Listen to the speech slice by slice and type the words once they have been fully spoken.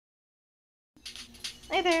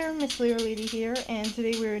Hi there, Miss Lear Lady here, and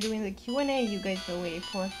today we're doing the Q&A you guys been waiting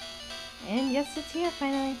for. And yes, it's here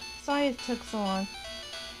finally. Sorry it took so long.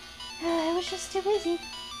 I was just too busy.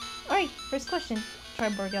 Alright, first question.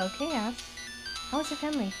 Triborgal K asks, how was your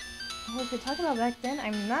family? Well, if we talked about back then,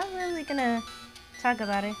 I'm not really gonna talk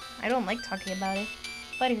about it. I don't like talking about it.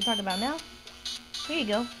 But if you talk about now, here you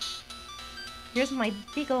go. Here's my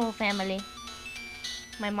big old family.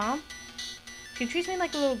 My mom, she treats me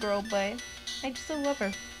like a little girl, but I still love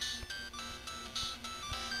her.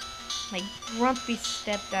 My grumpy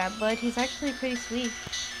stepdad, but he's actually pretty sweet.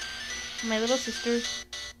 My little sister,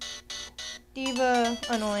 diva,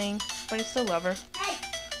 annoying, but I still love her. Hey.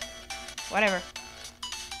 Whatever.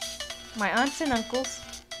 My aunts and uncles.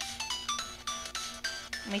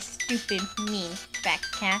 My stupid, mean, fat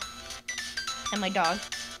cat. And my dog.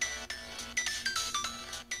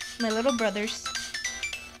 My little brothers.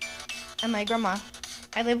 And my grandma.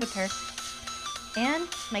 I live with her. And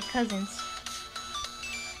my cousins.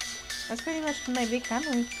 That's pretty much my big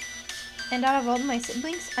family. And out of all my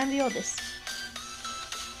siblings, I'm the oldest.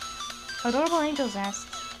 Adorable Angels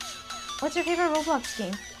asks, what's your favorite Roblox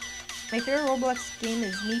game? My favorite Roblox game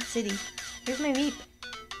is Meep City. Here's my Meep.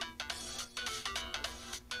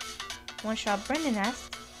 One Shot Brendan asks,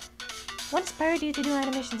 what inspired you to do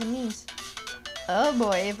animations and memes? Oh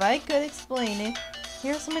boy, if I could explain it.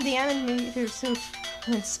 Here are some of the animators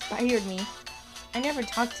who inspired me. I never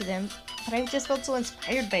talked to them, but I just felt so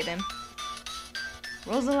inspired by them.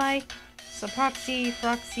 Rosalie, Soproxy,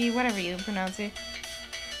 Froxy, whatever you pronounce it.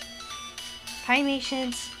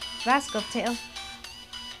 Pimations, Vasco Tail,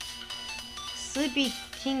 Sleepy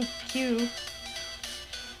King Q,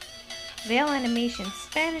 Veil Animation,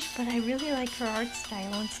 Spanish, but I really like her art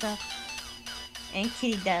style and stuff. And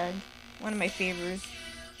Kitty Doug, one of my favorites.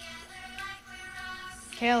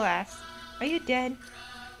 Kale asks, are you dead?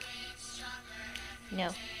 No.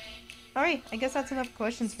 Alright, I guess that's enough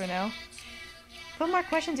questions for now. Put more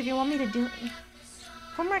questions if you want me to do.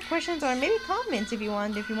 Put more questions or maybe comments if you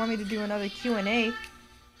want me to do another Q&A.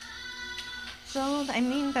 So I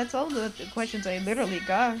mean that's all the questions I literally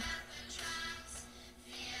got.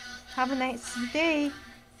 Have a nice day.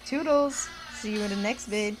 Toodles. See you in the next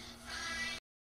vid.